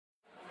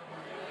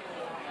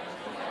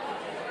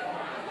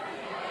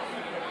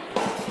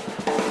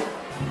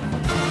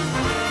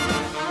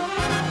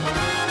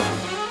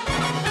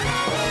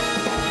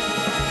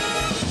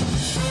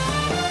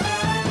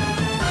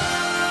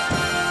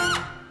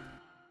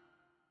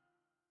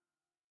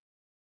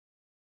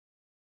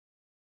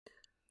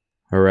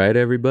All right,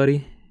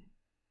 everybody.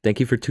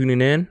 Thank you for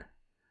tuning in.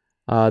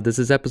 This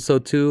is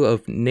episode 2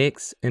 of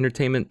Nick's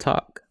Entertainment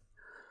Talk.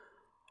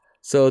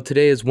 So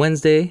today is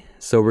Wednesday,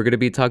 so we're going to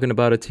be talking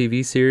about a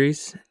TV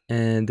series,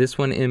 and this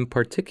one in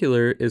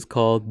particular is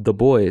called The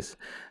Boys.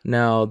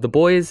 Now, The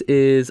Boys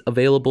is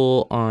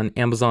available on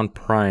Amazon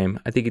Prime.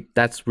 I think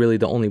that's really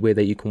the only way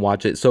that you can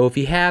watch it. So if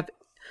you have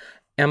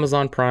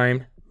Amazon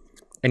Prime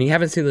and you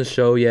haven't seen the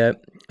show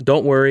yet,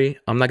 don't worry.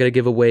 I'm not going to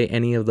give away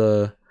any of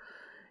the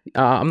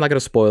I'm not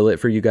gonna spoil it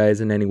for you guys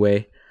in any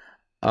way.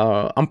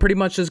 I'm pretty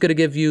much just gonna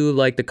give you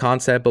like the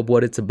concept of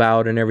what it's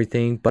about and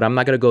everything, but I'm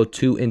not gonna go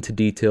too into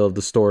detail of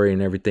the story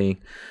and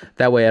everything.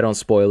 That way I don't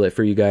spoil it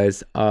for you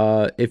guys.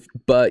 If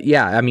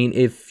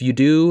you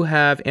do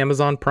have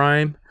Amazon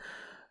Prime,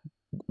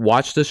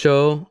 watch the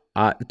show.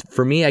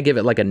 For me, I give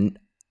it like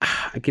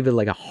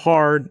a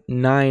hard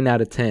 9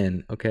 out of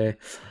 10. Okay,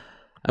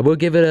 I will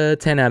give it a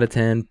 10 out of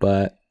 10,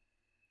 but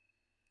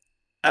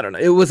I don't know.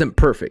 It wasn't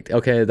perfect.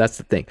 Okay, that's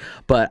the thing.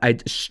 But I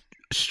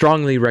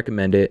strongly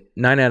recommend it.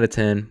 9 out of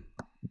 10.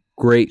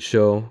 Great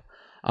show.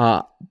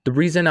 The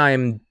reason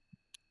I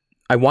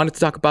wanted to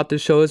talk about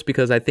this show is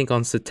because I think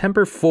on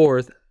September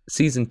 4th,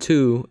 season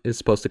 2 is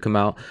supposed to come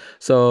out.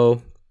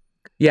 So,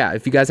 yeah,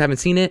 if you guys haven't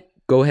seen it,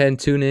 go ahead and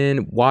tune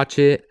in, watch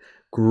it.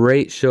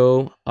 Great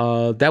show.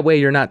 That way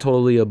you're not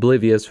totally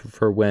oblivious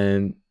for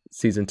when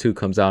season 2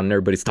 comes out and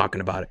everybody's talking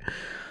about it.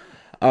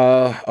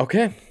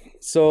 Okay.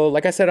 So,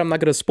 like I said, I'm not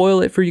going to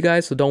spoil it for you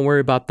guys, so don't worry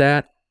about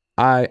that.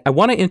 I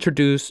want to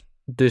introduce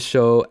this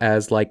show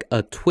as like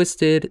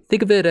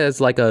think of it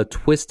as like a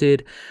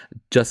twisted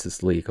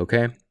Justice League,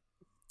 okay?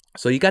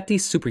 So you got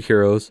these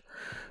superheroes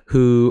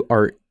who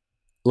are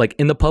like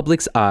in the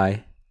public's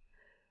eye,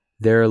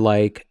 they're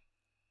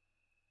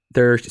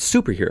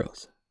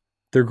superheroes.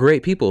 They're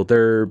great people.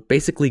 They're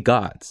basically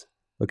gods,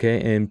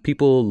 okay? And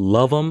people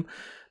love them.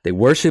 They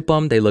worship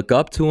them. They look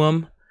up to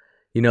them.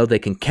 You know, they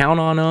can count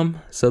on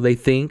them, so they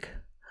think.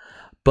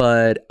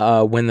 But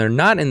when they're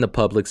not in the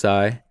public's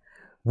eye,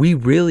 we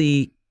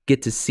really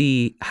get to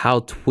see how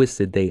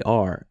twisted they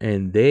are.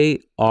 And they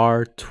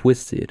are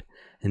twisted.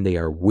 And they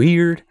are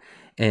weird.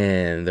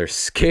 And they're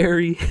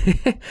scary.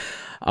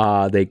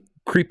 They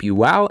creep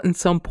you out in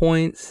some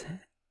points.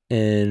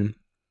 And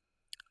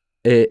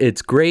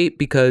it's great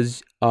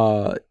because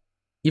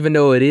even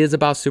though it is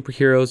about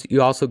superheroes,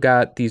 you also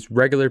got these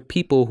regular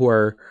people who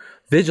are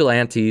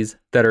vigilantes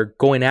that are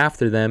going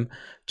after them,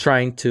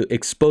 trying to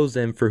expose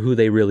them for who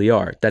they really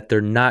are, that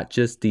they're not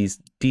just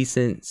these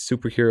decent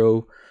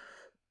superhero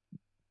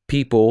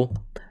people,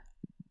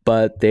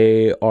 but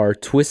they are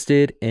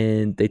twisted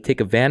and they take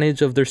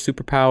advantage of their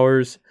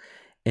superpowers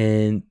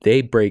and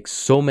they break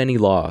so many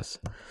laws.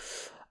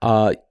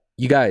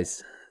 You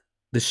guys,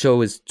 the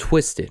show is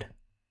twisted.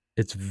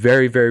 It's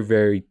very, very,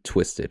 very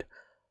twisted,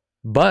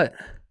 but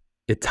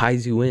it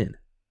ties you in.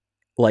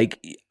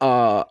 Like,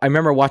 I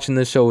remember watching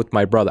this show with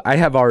my brother. I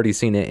have already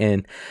seen it,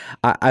 and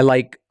I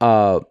like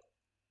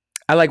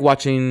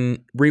rewatching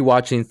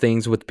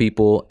things with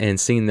people and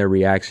seeing their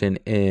reaction.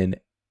 And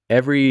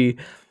every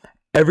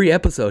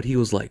episode, he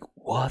was like,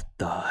 "What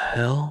the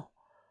hell?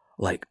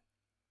 Like,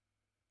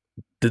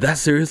 did that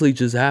seriously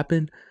just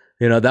happen?"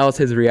 You know, that was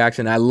his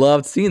reaction. I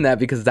loved seeing that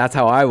because that's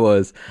how I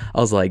was. I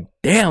was like,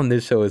 "Damn,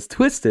 this show is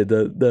twisted.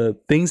 The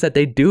things that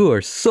they do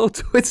are so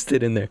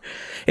twisted in there."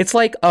 It's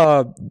like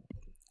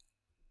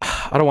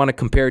I don't want to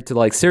compare it to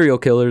like serial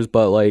killers,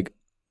 but like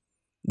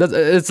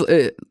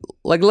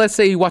like let's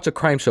say you watch a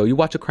crime show. You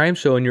watch a crime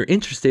show and you're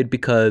interested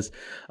because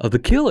of the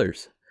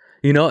killers.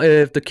 You know,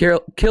 if the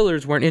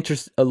killers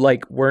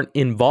weren't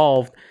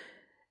involved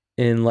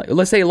in, like,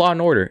 let's say Law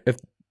and Order. If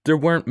there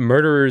weren't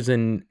murderers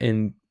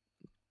and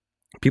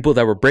people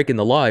that were breaking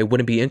the law, it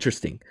wouldn't be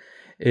interesting.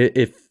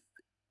 If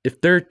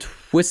their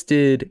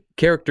twisted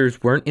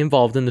characters weren't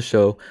involved in the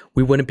show,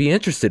 we wouldn't be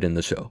interested in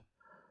the show.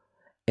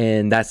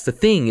 And that's the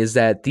thing, is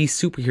that these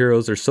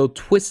superheroes are so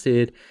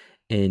twisted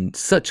and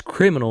such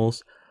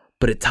criminals,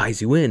 but it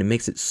ties you in. It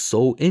makes it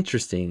so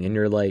interesting. And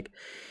you're like,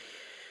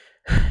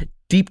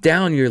 deep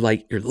down, you're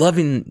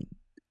loving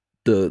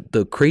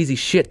the crazy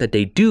shit that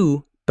they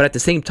do. But at the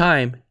same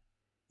time,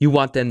 you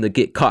want them to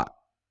get caught.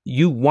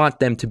 You want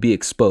them to be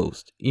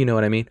exposed. You know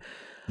what I mean?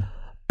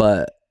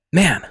 But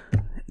man,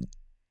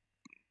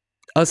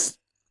 us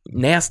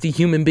nasty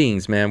human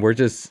beings, man, we're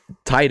just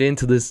tied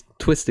into this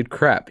twisted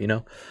crap, you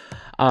know?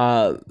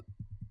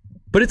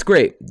 But it's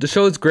great. The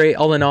show is great,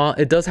 all in all.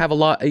 It does have a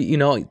lot, you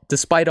know,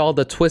 despite all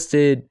the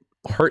twisted,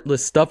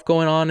 heartless stuff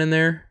going on in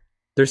there,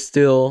 there's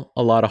still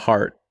a lot of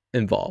heart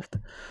involved.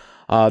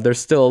 There's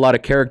still a lot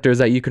of characters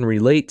that you can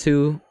relate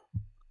to,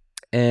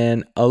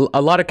 and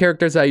a lot of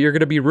characters that you're going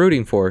to be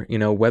rooting for, you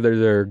know, whether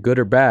they're good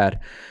or bad,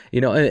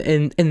 you know,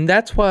 and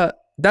that's what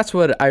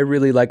I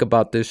really like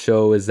about this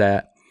show, is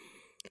that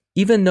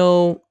even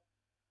though,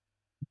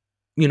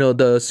 you know,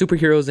 the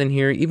superheroes in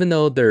here, even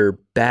though they're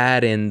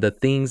bad and the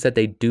things that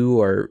they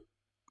do are,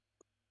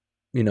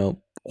 you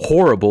know,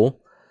 horrible,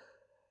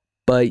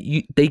 but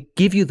they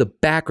give you the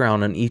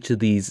background on each of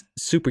these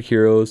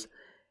superheroes,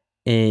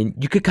 and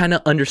you could kind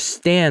of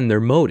understand their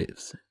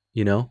motives,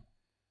 you know?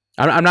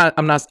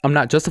 I'm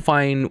not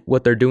justifying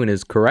what they're doing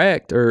is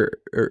correct or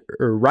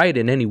right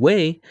in any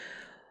way,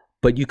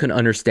 but you can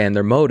understand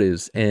their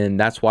motives, and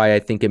that's why I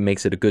think it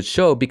makes it a good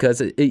show,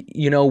 because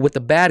with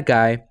the bad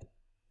guy,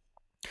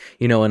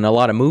 in a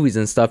lot of movies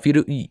and stuff, you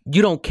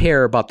don't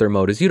care about their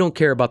motives. You don't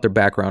care about their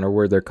background or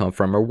where they come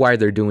from or why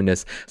they're doing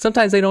this.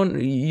 Sometimes you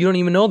don't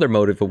even know their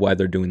motive of why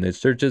they're doing this.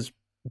 They're just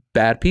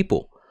bad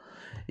people,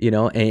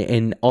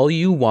 and all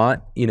you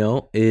want,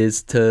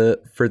 is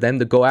for them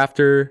to go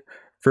after,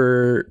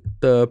 for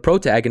the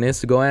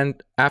protagonist to go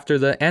after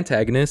the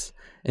antagonist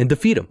and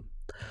defeat him.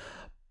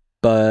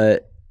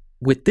 But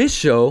with this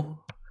show,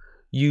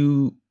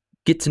 you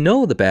get to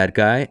know the bad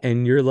guy,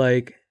 and you're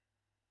like,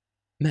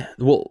 man,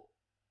 well,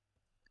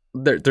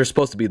 they're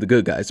supposed to be the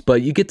good guys,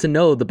 but you get to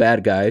know the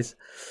bad guys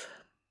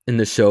in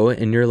the show,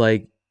 and you're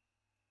like,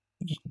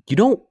 you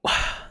don't.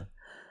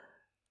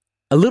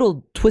 A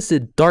little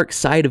twisted, dark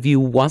side of you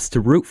wants to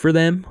root for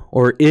them,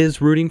 or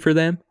is rooting for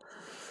them,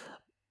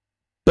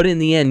 but in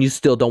the end, you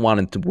still don't want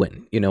them to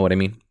win. You know what I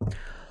mean?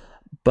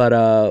 But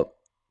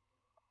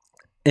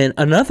and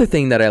another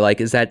thing that I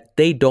like is that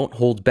they don't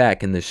hold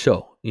back in this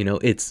show.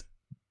 It's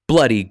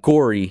bloody,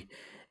 gory.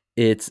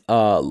 It's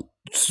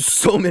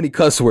so many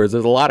cuss words.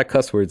 There's a lot of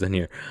cuss words in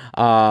here.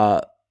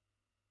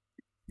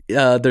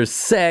 There's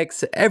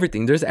sex,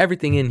 everything. There's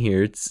everything in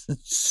here. It's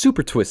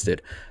super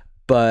twisted,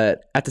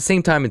 but at the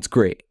same time, it's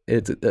great.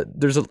 It's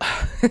it's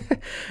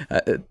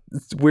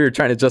weird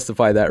trying to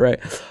justify that, right?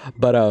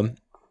 But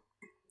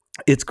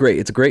it's great.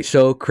 It's a great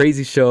show,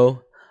 crazy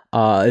show.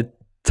 It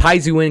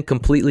ties you in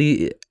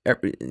completely.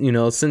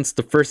 Since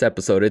the first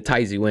episode, it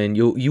ties you in.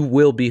 You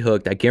will be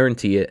hooked. I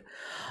guarantee it.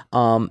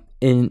 And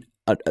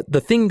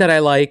the thing that I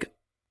like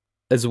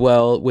as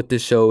well with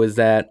this show is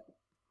that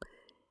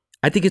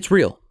I think it's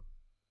real.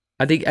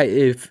 I think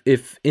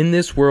if in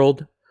this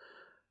world,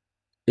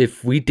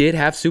 if we did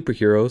have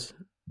superheroes,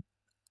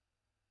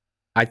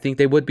 I think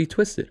they would be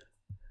twisted.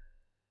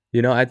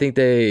 I think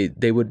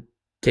they would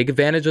take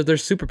advantage of their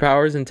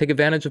superpowers and take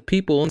advantage of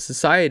people in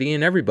society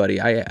and everybody.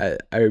 I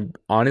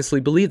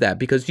honestly believe that,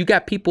 because you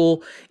got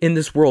people in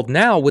this world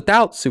now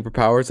without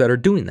superpowers that are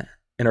doing that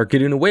and are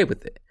getting away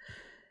with it.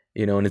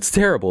 And it's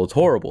terrible. It's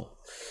horrible.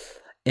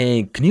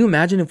 And can you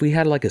imagine if we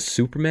had like a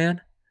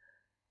Superman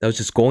that was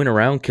just going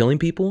around killing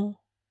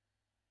people?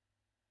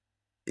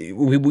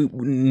 We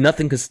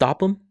nothing could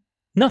stop him.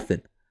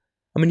 Nothing.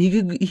 I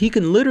mean, he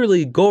can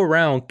literally go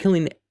around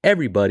killing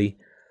everybody,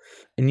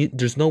 and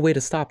there's no way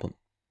to stop him.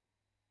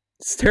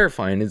 It's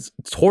terrifying. It's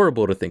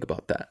horrible to think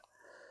about that.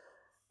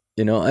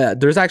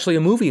 There's actually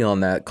a movie on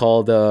that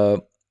called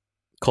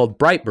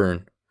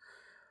Brightburn.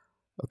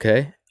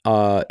 Okay,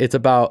 it's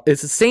the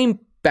same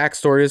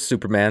backstory as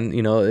Superman.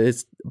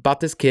 It's about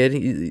this kid.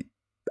 He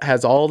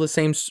has all the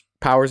same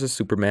powers as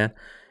Superman.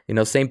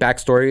 Same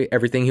backstory.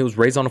 Everything. He was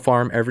raised on a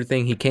farm.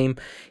 Everything. He came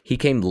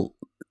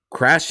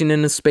crashing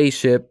in a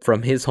spaceship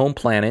from his home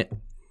planet,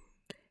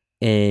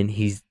 and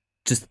you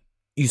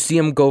see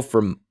him go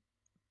from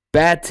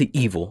bad to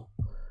evil.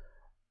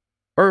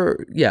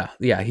 Or yeah,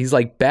 he's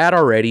like bad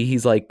already.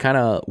 He's like kind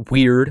of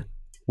weird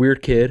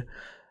kid,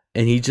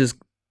 and he just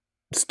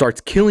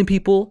starts killing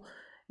people.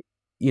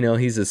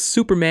 He's a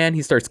Superman.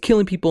 He starts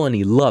killing people, and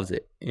he loves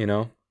it.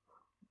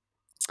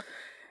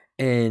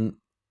 And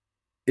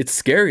it's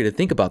scary to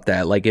think about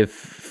that. Like,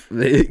 if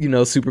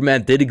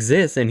Superman did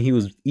exist and he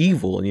was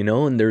evil,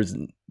 and there's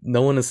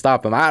no one to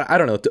stop him. I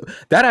don't know.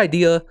 That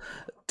idea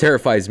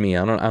terrifies me.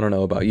 I don't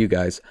know about you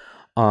guys.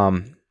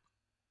 But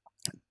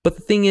the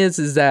thing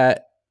is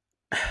that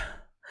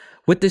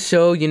with the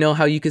show,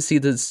 how you can see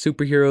the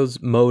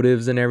superheroes'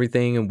 motives and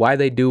everything and why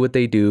they do what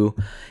they do.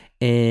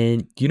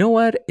 And you know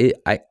what?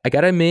 I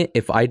gotta admit,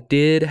 if I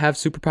did have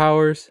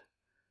superpowers,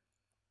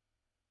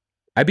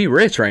 I'd be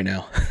rich right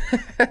now.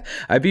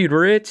 I'd be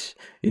rich.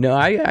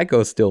 I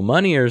go steal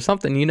money or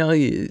something. I know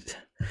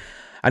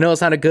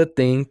it's not a good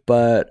thing,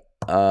 but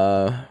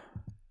I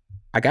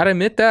gotta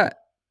admit that.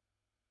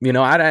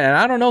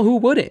 I don't know who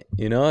wouldn't.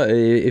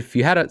 If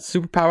you had a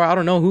superpower, I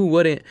don't know who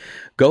wouldn't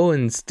go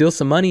and steal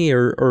some money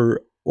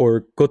or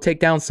go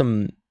take down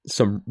some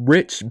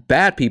rich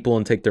bad people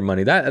and take their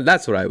money.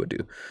 That's what I would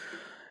do.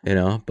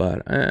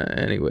 But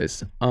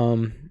anyways,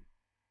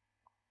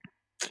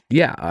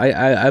 yeah,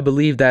 I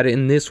believe that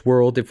in this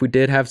world, if we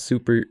did have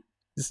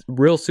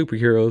real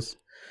superheroes,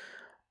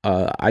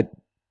 I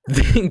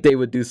think they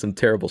would do some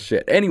terrible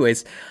shit.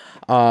 Anyways,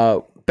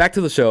 back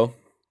to the show.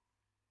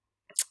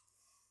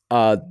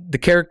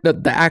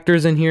 The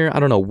actors in here, I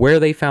don't know where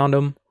they found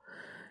them.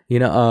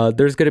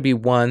 There's gonna be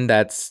one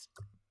that's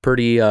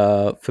pretty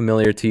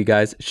familiar to you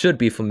guys. Should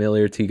be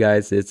familiar to you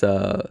guys. It's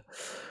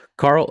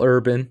Karl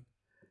Urban,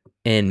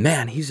 and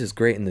man, he's just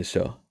great in this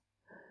show.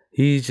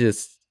 He's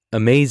just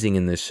amazing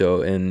in this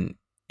show, and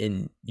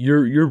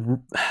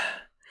you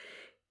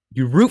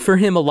root for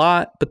him a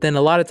lot, but then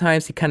a lot of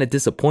times he kind of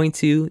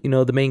disappoints you.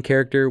 The main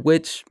character,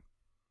 which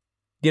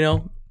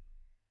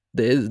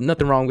there's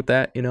nothing wrong with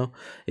that.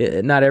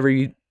 Not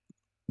every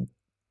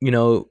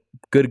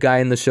good guy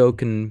in the show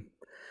can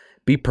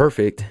be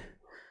perfect.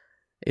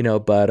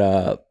 But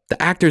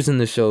The actors in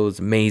the show is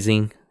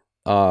amazing.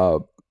 Uh,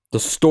 the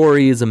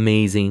story is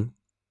amazing.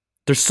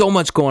 There's so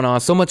much going on,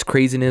 so much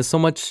craziness, so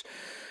much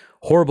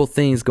horrible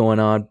things going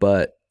on,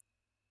 but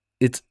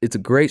it's a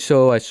great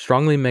show. I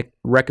strongly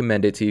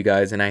recommend it to you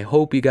guys, and I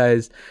hope you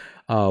guys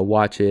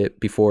watch it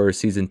before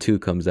season 2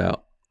 comes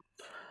out.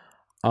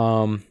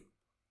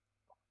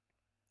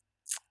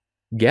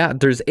 Yeah,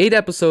 there's 8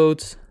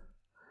 episodes.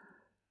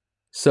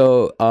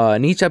 So,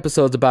 and each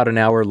episode's about an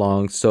hour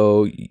long.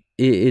 So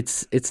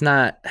it's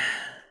not,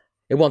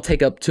 it won't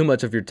take up too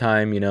much of your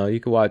time. You know,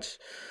 you could watch,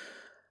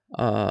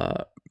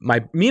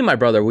 me and my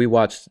brother, we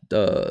watched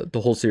the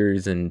whole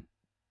series in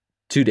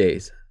 2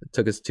 days. It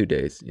took us 2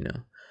 days, you know,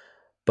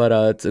 but,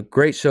 it's a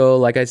great show.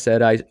 Like I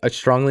said, I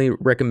strongly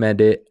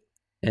recommend it.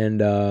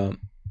 And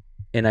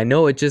I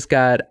know it just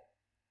got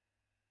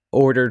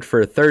ordered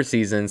for a 3rd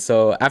season.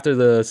 So after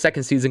the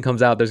 2nd season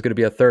comes out, there's going to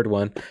be a 3rd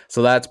one.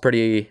 So that's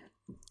pretty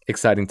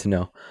exciting to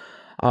know.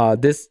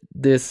 This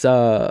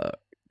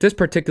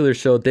particular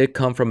show did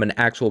come from an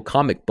actual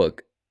comic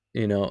book,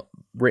 you know,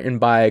 written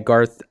by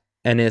Garth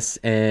Ennis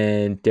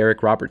and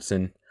Derek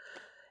Robertson.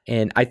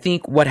 And I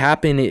think what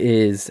happened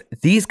is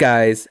these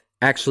guys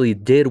actually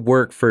did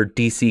work for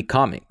DC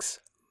Comics,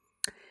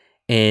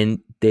 and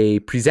they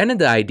presented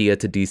the idea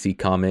to DC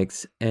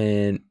Comics,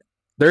 and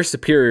their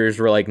superiors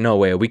were like, "No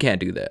way, we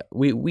can't do that.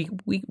 We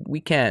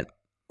can't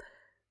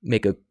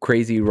make a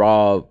crazy,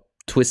 raw,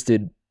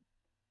 twisted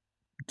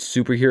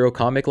superhero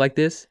comic like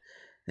this."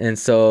 And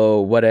so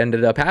what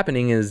ended up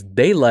happening is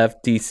they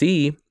left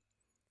DC,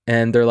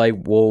 and they're like,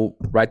 "We'll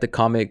write the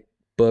comic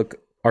book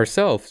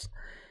ourselves."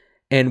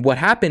 And what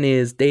happened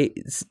is they,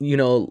 you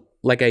know,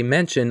 like I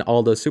mentioned,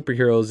 all the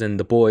superheroes and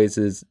the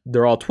boys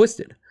they're all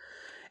twisted.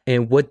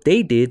 And what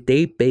they did,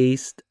 they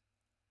based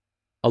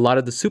a lot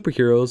of the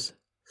superheroes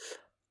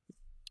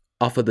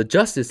off of the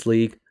Justice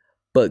League,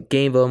 but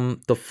gave them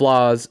the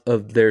flaws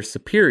of their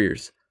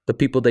superiors, the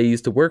people they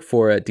used to work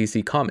for at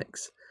DC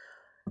Comics.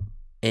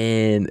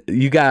 And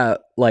you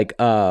got like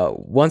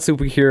one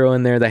superhero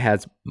in there that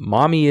has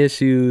mommy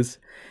issues,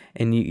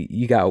 and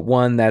you got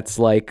one that's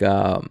like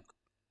a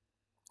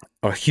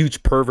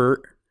huge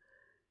pervert.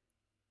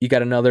 You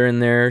got another in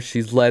there,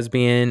 she's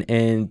lesbian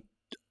and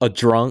a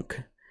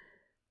drunk,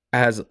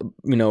 has,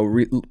 you know,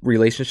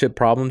 relationship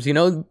problems. You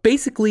know,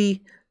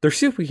 basically they're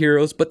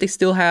superheroes, but they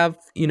still have,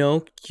 you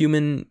know,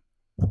 human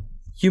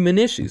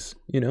issues.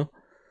 You know,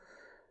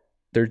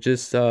 they're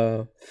just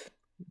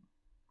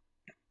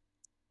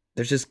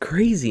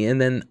crazy.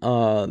 And then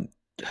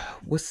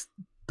what's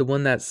the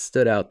one that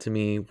stood out to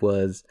me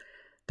was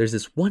there's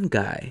this one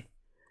guy.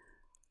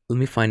 Let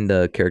me find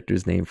the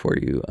character's name for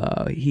you.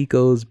 He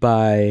goes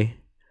by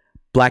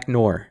Black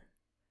Noir,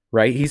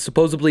 right? He's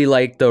supposedly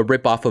like the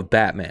ripoff of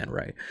Batman,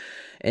 right?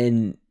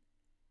 And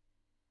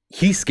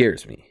he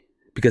scares me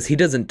because he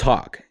doesn't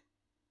talk.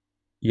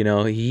 You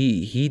know,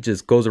 he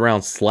just goes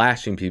around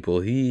slashing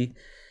people.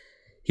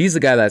 He's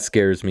the guy that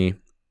scares me.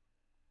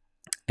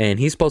 And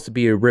he's supposed to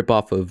be a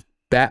ripoff of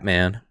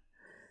Batman.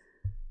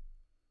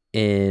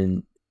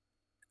 And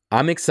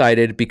I'm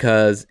excited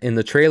because in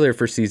the trailer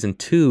for season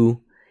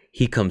 2,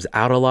 he comes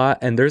out a lot,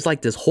 and there's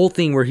like this whole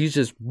thing where he's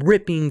just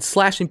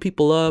slashing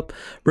people up,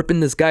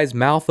 ripping this guy's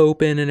mouth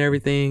open and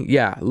everything.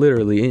 Yeah,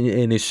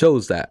 literally. And it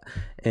shows that.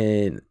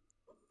 And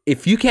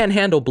if you can't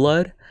handle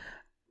blood,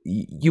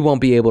 you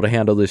won't be able to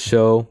handle this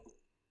show.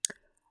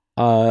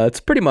 It's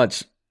pretty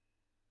much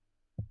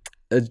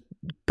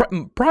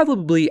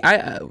probably,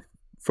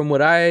 from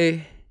what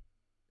I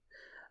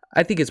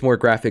think it's more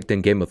graphic than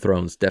Game of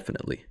Thrones,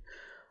 definitely.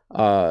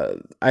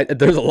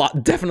 There's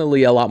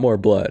definitely a lot more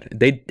blood.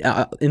 They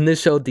in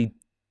this show, they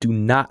do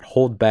not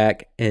hold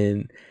back,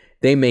 and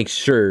they make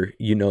sure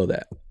you know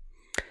that.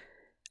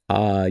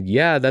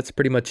 Yeah, that's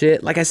pretty much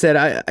it. Like I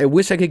said, I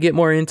wish I could get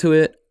more into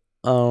it.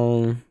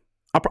 I'll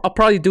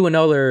probably do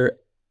another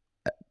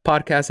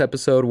podcast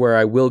episode where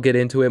I will get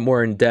into it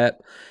more in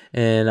depth,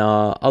 and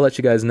I'll let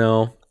you guys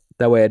know.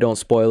 That way I don't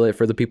spoil it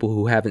for the people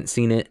who haven't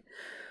seen it.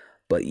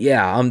 But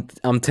yeah,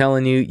 I'm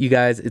telling you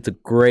guys, it's a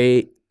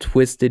great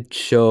twisted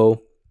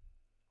show.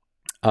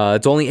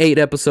 It's only 8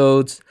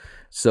 episodes,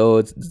 so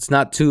it's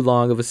not too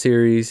long of a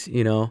series,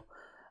 you know.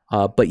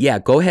 But yeah,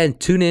 go ahead and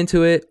tune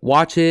into it,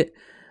 watch it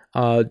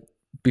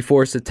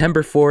before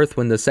September 4th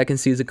when the 2nd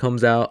season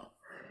comes out.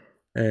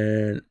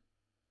 And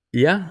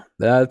yeah,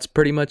 that's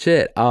pretty much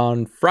it.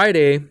 On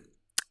Friday,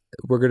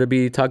 we're going to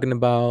be talking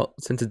about,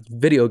 since it's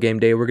video game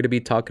day, we're going to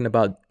be talking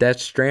about Death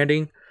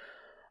Stranding.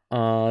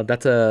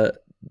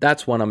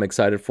 That's one I'm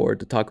excited for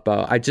to talk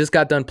about. I just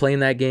got done playing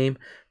that game.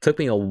 It took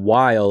me a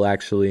while,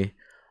 actually,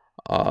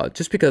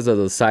 just because of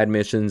the side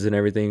missions and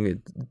everything.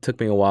 It took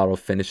me a while to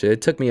finish it.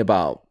 It took me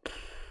about a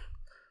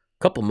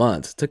couple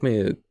months. It took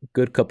me a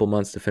good couple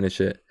months to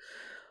finish it.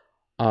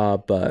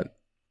 But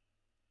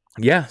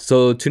yeah,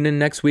 so tune in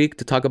next week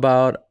to talk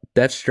about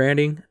Death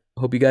Stranding.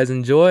 Hope you guys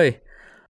enjoy.